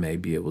say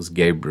maybe it was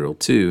Gabriel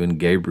too, and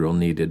Gabriel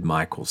needed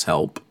Michael's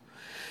help.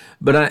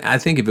 But I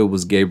think if it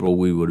was Gabriel,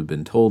 we would have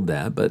been told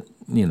that. But,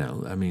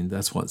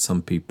 that's what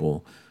some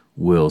people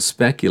will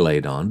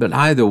speculate on. But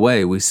either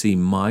way, we see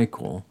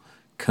Michael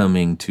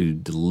coming to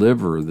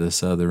deliver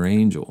this other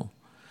angel.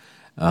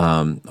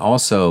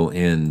 Also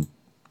in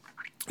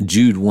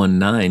Jude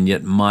 1:9,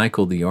 yet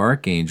Michael the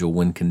archangel,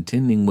 when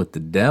contending with the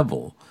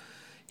devil,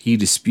 he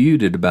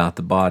disputed about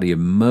the body of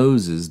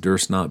Moses,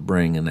 durst not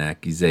bring an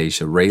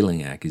accusation, a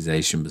railing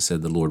accusation, but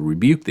said, the Lord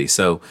rebuke thee.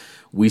 So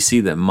we see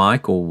that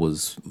Michael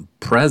was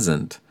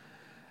present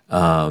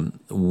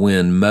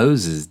when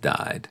Moses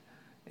died.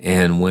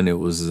 And when it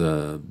was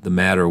the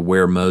matter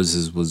where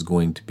Moses was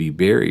going to be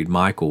buried,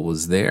 Michael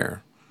was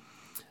there.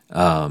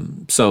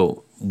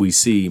 So we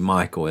see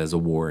Michael as a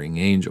warring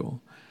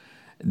angel.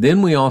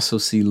 Then we also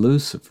see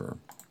Lucifer.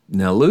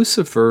 Now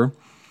Lucifer,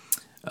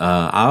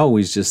 I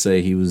always just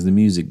say he was the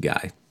music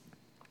guy.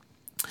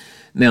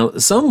 Now,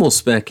 some will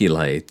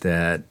speculate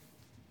that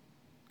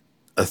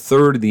a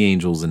third of the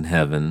angels in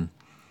heaven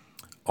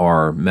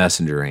are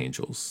messenger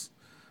angels,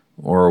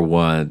 or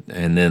what,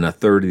 and then a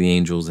third of the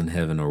angels in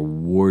heaven are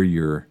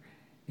warrior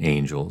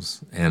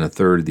angels, and a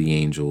third of the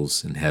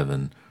angels in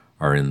heaven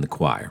are in the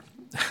choir.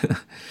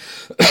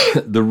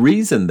 The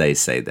reason they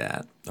say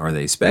that, or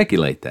they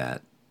speculate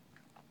that,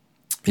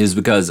 is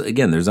because,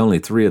 again, there's only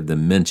three of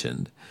them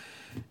mentioned,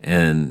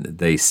 and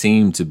they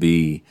seem to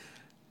be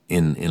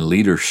in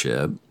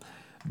leadership.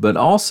 But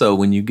also,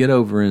 when you get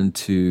over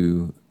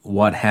into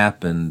what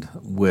happened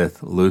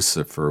with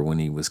Lucifer when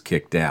he was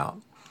kicked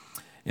out,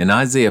 in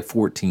Isaiah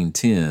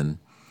 14:10,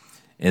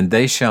 and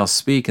they shall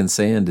speak and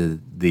say unto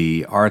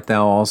thee, art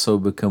thou also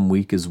become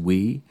weak as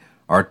we?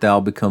 Art thou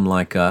become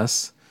like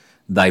us?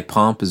 Thy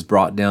pomp is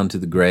brought down to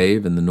the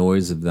grave, and the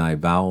noise of thy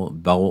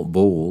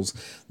bowls.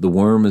 The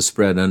worm is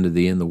spread under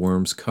thee, and the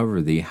worms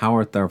cover thee. How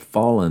art thou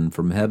fallen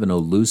from heaven, O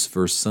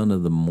Lucifer, son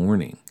of the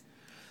morning?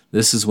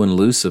 This is when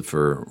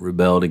Lucifer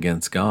rebelled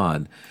against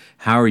God.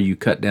 How are you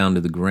cut down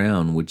to the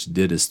ground, which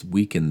didst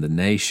weaken the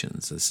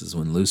nations? This is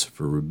when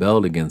Lucifer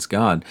rebelled against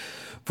God.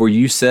 For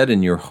you said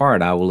in your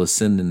heart, I will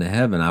ascend into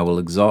heaven. I will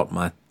exalt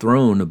my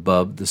throne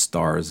above the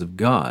stars of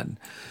God.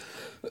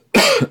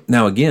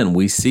 Now, again,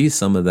 we see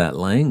some of that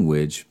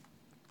language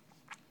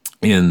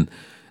in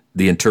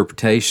the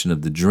interpretation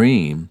of the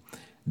dream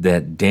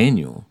that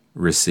Daniel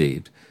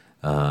received.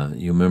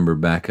 You remember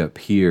back up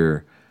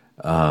here,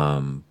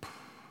 let's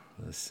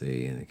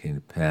see, and it came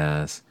to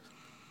pass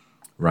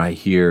right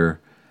here,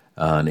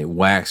 and it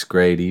waxed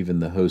great, even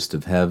the host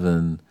of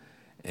heaven,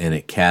 and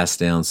it cast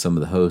down some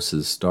of the hosts of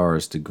the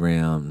stars to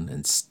ground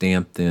and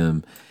stamped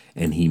them,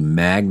 and he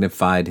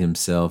magnified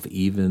himself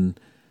even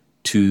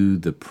to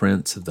the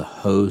prince of the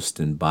host,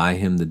 and by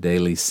him the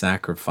daily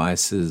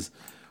sacrifices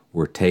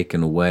were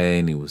taken away,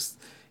 and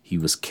he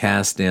was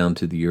cast down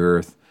to the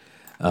earth.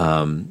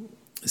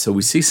 So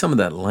we see some of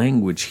that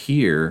language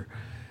here,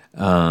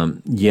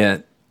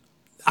 yet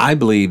I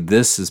believe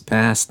this is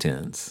past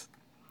tense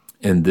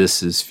and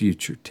this is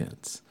future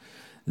tense.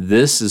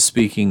 This is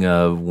speaking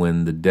of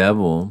when the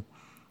devil,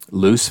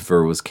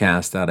 Lucifer, was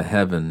cast out of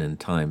heaven in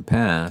time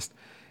past,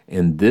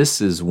 and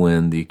this is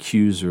when the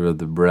accuser of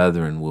the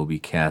brethren will be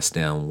cast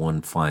down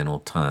one final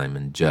time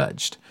and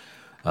judged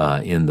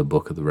in the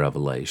book of the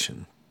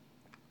Revelation.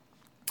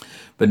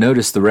 But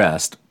notice the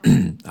rest.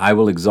 I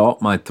will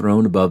exalt my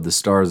throne above the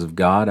stars of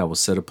God. I will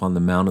sit upon the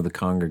mount of the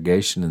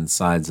congregation in the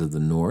sides of the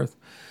north.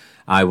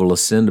 I will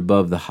ascend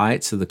above the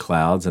heights of the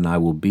clouds, and I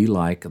will be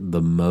like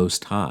the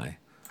Most High.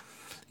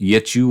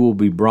 Yet you will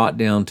be brought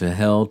down to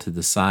hell, to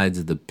the sides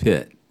of the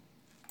pit.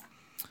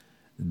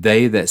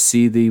 They that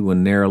see thee will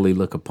narrowly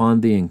look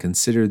upon thee and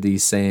consider thee,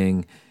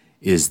 saying,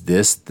 Is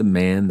this the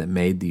man that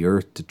made the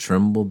earth to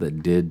tremble,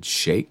 that did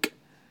shake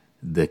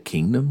the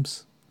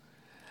kingdoms?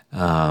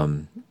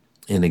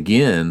 And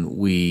again,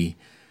 we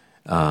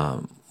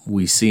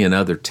see in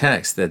other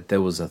texts that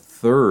there was a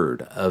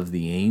third of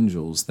the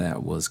angels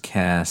that was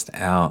cast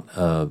out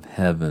of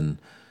heaven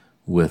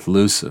with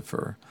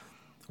Lucifer.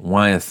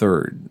 Why a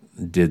third?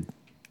 Did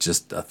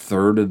just a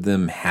third of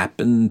them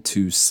happen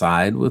to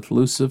side with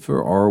Lucifer,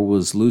 or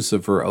was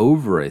Lucifer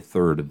over a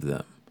third of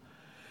them?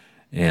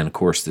 And of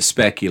course, the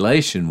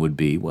speculation would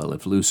be, well,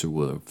 if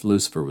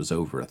Lucifer was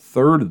over a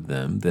third of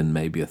them, then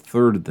maybe a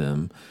third of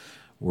them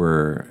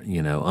were,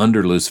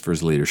 under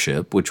Lucifer's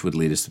leadership, which would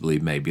lead us to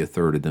believe maybe a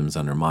third of them is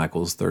under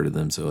Michael's, a third of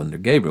them is under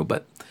Gabriel.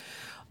 But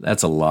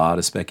that's a lot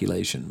of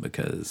speculation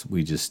because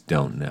we just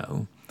don't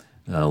know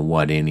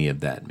what any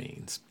of that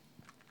means.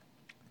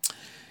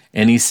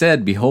 And he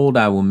said, Behold,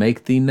 I will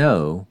make thee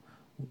know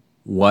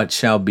what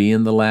shall be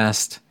in the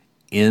last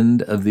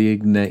end of the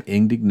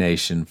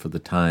indignation, for the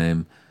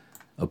time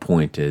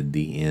appointed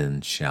the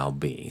end shall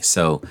be.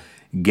 So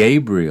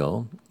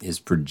Gabriel is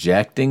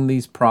projecting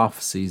these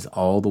prophecies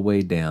all the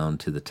way down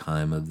to the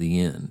time of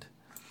the end.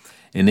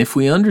 And if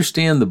we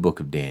understand the book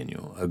of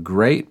Daniel, a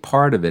great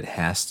part of it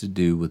has to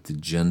do with the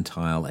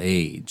Gentile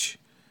age,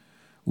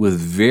 with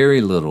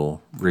very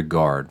little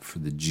regard for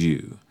the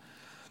Jew.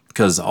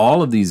 Because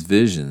all of these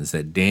visions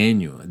that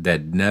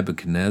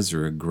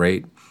Nebuchadnezzar, a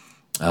great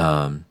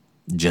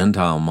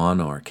Gentile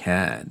monarch,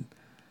 had,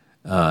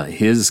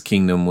 his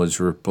kingdom was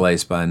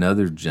replaced by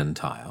another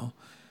Gentile,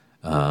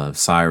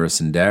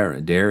 Cyrus and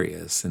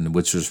Darius, and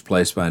which was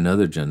replaced by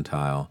another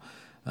Gentile,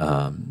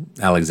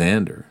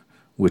 Alexander,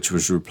 which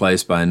was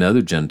replaced by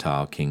another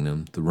Gentile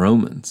kingdom, the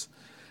Romans.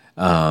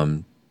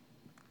 But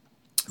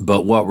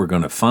what we're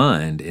going to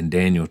find in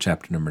Daniel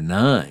chapter number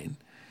 9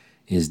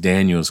 is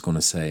Daniel's going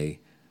to say,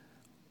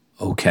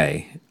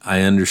 okay,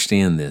 I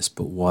understand this,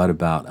 but what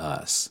about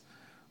us?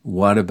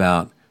 What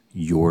about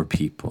your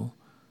people?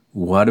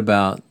 What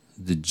about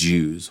the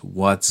Jews?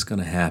 What's going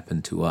to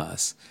happen to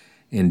us?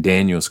 And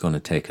Daniel's going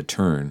to take a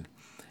turn,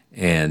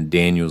 and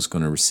Daniel's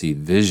going to receive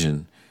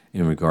vision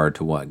in regard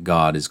to what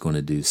God is going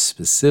to do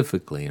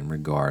specifically in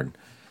regard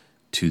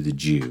to the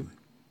Jew.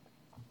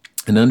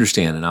 And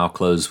understand, and I'll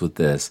close with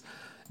this,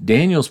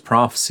 Daniel's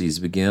prophecies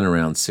begin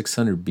around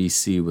 600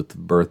 BC with the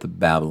birth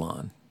of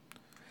Babylon,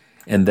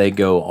 and they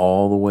go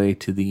all the way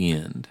to the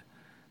end.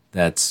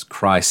 That's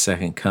Christ's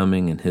second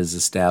coming and his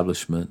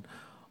establishment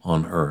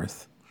on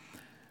earth.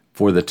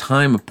 For the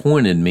time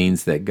appointed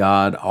means that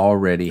God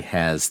already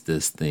has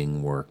this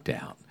thing worked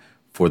out.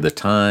 For the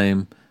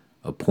time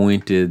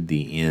appointed,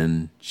 the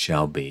end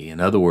shall be. In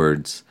other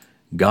words,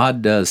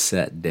 God does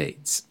set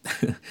dates.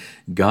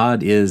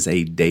 God is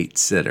a date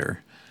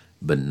setter,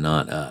 but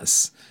not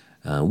us.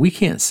 We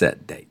can't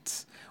set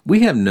dates.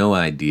 We have no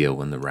idea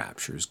when the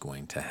rapture is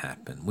going to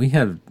happen.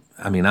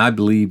 I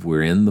believe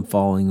we're in the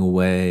falling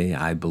away.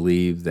 I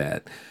believe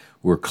that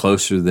we're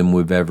closer than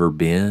we've ever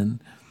been,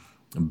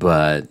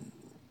 but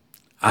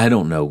I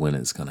don't know when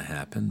it's going to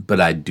happen. But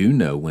I do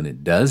know when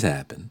it does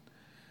happen,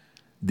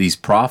 these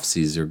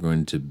prophecies are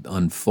going to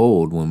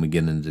unfold when we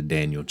get into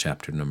Daniel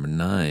chapter number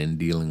 9,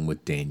 dealing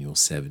with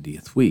Daniel's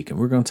 70th week. And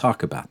we're going to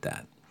talk about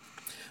that.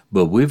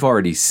 But we've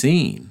already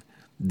seen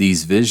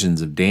these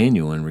visions of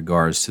Daniel in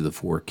regards to the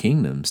four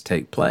kingdoms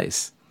take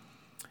place.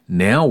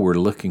 Now we're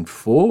looking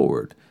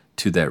forward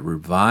to that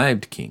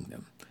revived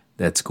kingdom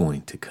that's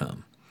going to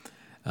come,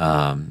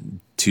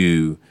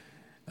 to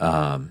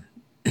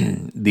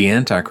the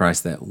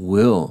Antichrist that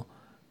will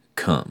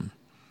come.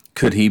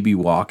 Could he be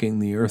walking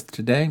the earth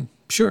today?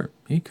 Sure,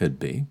 he could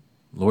be.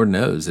 Lord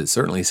knows, it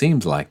certainly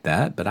seems like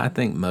that, but I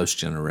think most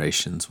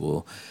generations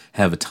will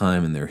have a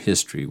time in their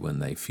history when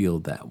they feel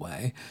that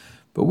way.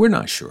 But we're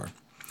not sure.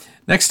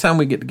 Next time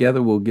we get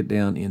together, we'll get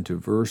down into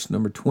verse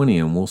number 20,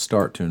 and we'll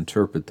start to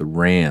interpret the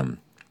ram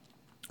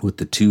with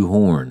the two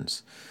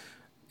horns.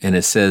 And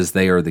it says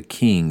they are the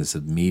kings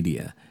of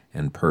Media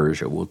and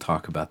Persia. We'll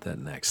talk about that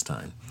next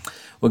time.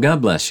 Well,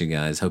 God bless you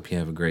guys. Hope you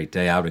have a great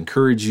day. I would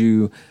encourage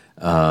you,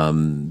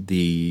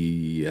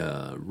 the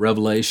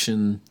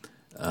Revelation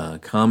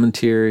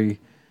commentary,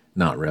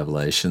 not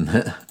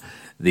Revelation,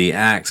 the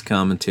Acts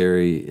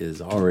commentary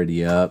is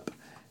already up,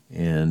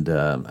 and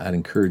I'd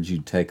encourage you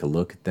to take a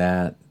look at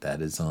that.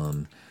 That is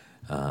on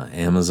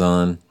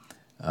Amazon.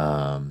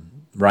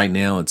 Right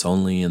now, it's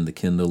only in the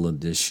Kindle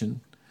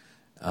edition.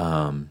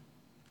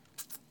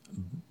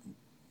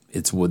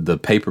 It's with the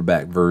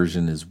paperback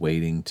version is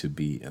waiting to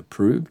be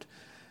approved.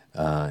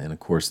 And of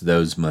course,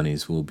 those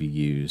monies will be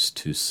used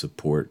to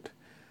support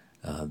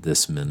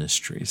this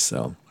ministry.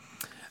 So,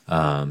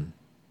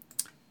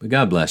 but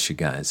God bless you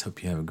guys.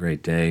 Hope you have a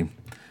great day.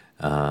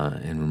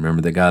 And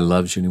remember that God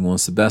loves you and He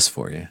wants the best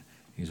for you.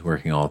 He's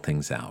working all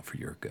things out for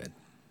your good.